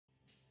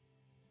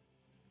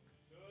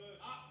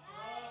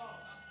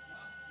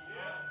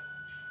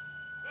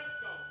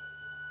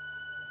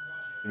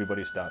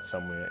Everybody starts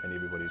somewhere and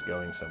everybody's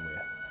going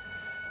somewhere.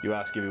 You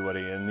ask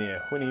everybody in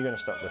there, when are you going to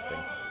stop lifting?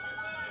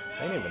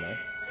 They never know.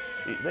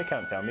 They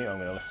can't tell me I'm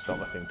going to stop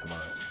lifting tomorrow,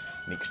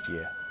 next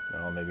year,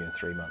 or maybe in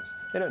 3 months.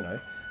 They don't know.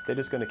 They're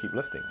just going to keep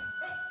lifting.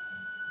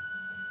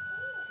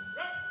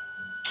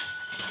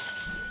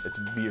 It's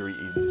very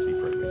easy to see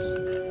progress.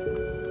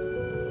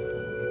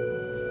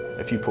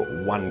 If you put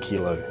 1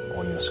 kilo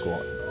on your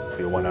squat for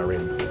your 1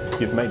 RM,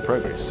 you've made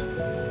progress.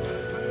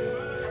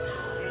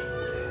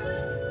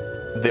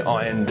 The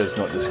iron does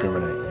not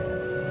discriminate.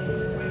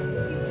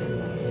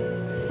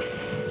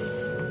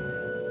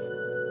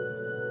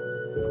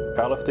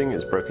 Powerlifting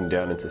is broken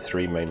down into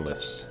 3 main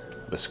lifts: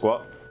 the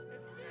squat,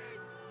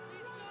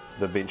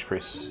 the bench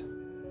press,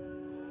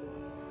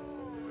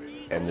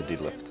 and the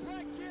deadlift.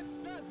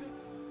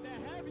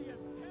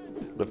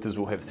 Lifters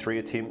will have 3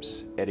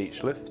 attempts at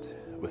each lift,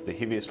 with the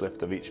heaviest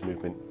lift of each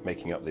movement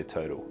making up their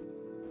total.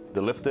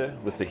 The lifter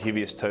with the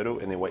heaviest total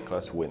in their weight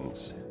class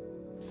wins.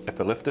 If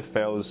a lifter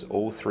fails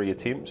all 3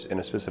 attempts in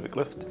a specific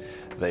lift,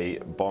 they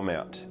bomb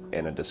out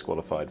and are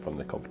disqualified from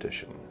the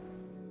competition.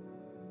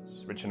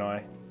 Rich and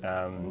I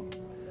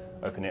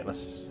opened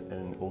Atlas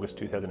in August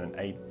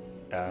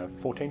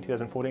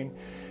 2014,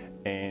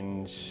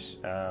 and so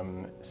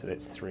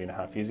that's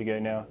 3.5 years ago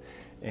now,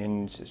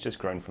 and it's just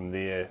grown from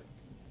there.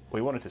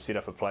 We wanted to set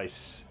up a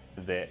place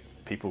that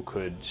people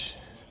could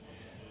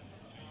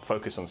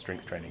focus on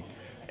strength training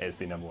as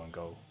their #1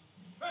 goal.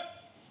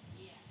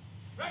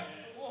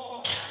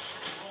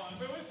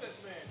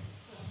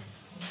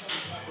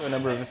 A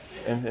number of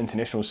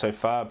internationals so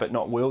far, but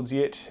not worlds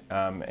yet,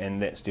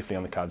 and that's definitely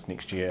on the cards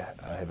next year.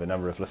 I have a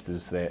number of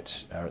lifters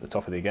that are at the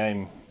top of their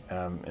game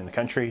in the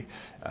country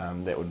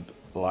that would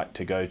like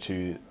to go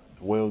to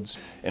worlds,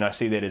 and I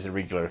see that as a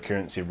regular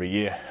occurrence every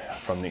year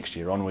from next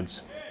year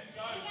onwards.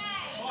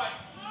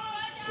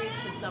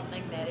 Strength is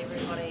something that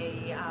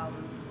everybody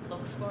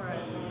looks for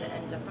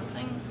in different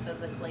things,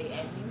 physically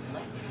and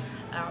mentally.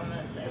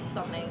 It's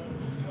something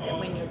that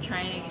when you're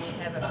training and you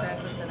have a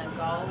purpose and a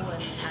goal,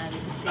 and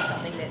you can see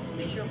something that's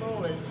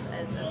measurable, is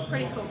a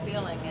pretty cool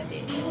feeling at the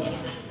end of the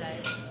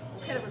day.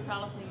 Canterbury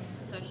Powerlifting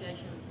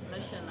Association's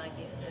mission, I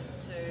guess, is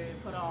to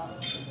put on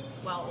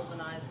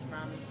well-organised,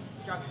 run,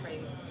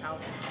 drug-free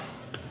powerlifting camps.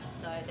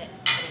 So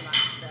that's pretty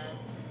much the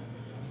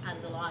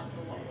underlying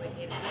for what we're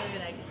here to do,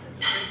 and I guess as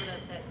the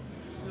president, that's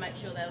to make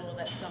sure that all of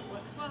that stuff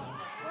works well.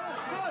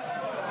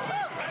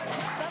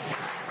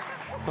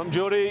 I'm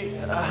Geordie,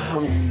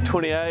 I'm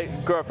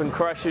 28, grew up in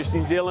Christchurch,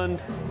 New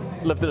Zealand,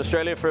 lived in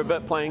Australia for a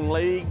bit playing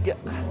league,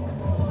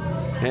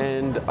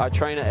 and I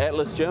train at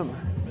Atlas Gym.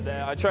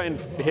 I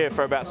trained here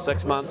for about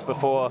 6 months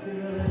before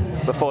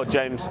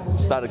James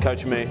started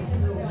coaching me.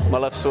 My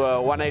lifts were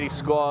 180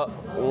 squat,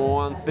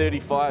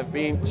 135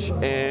 bench,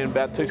 and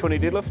about 220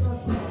 deadlift.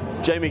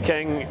 Jamie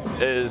King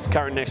is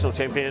current national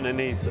champion and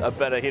he's a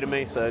bit ahead of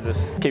me, so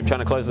just keep trying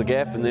to close the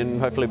gap and then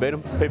hopefully beat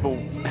him. People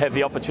have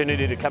the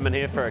opportunity to come in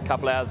here for a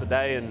couple hours a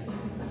day and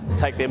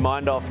take their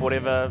mind off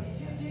whatever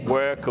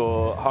work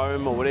or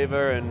home or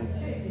whatever and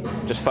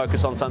just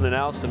focus on something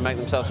else and make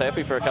themselves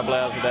happy for a couple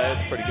hours a day.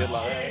 It's pretty good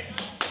like that.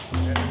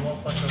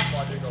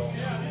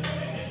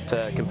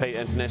 To compete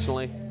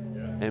internationally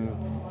and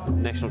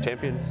national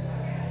champion.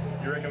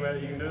 You reckon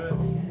that you can do it?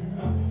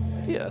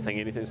 Yeah, I think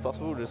anything's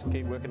possible, just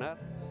keep working hard.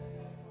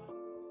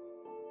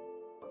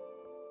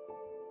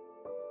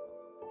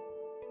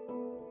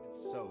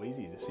 It's so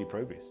easy to see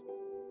progress.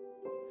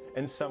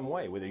 In some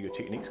way, whether your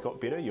technique's got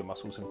better, your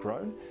muscles have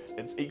grown,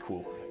 it's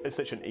equal. It's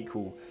such an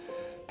equal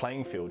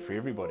playing field for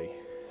everybody.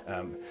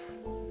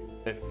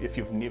 If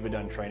you've never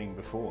done training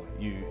before,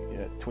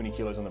 20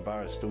 kilos on the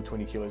bar is still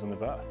 20 kilos on the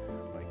bar.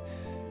 Like,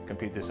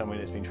 compared to someone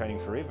that's been training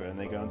forever and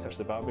they go and touch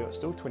the barbell, it's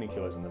still 20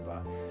 kilos on the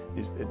bar.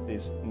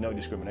 There's no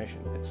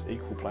discrimination. It's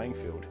equal playing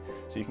field.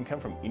 So you can come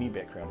from any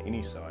background,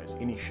 any size,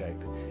 any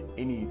shape,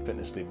 any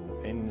fitness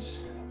level, and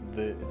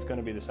it's going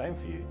to be the same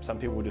for you. Some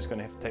people are just going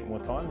to have to take more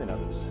time than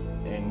others,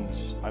 and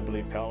I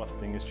believe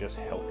powerlifting is just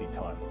healthy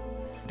time.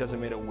 It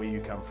doesn't matter where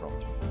you come from.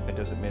 It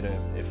doesn't matter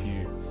if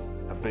you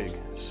are big,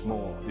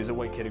 small. There's a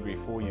weight category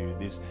for you.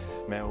 There's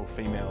male,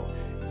 female.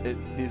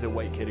 There's a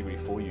weight category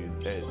for you.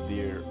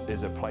 There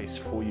is a place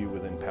for you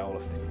within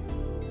powerlifting.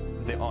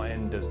 The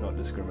iron does not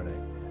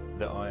discriminate.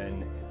 The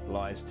iron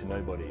lies to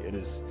nobody. It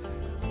is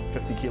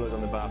 50 kilos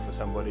on the bar for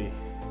somebody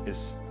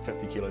is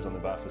 50 kilos on the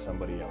bar for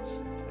somebody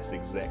else. It's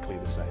exactly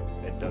the same.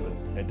 It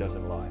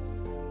doesn't lie.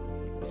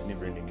 It's a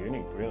never-ending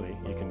journey, really.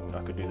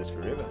 I could do this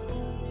forever.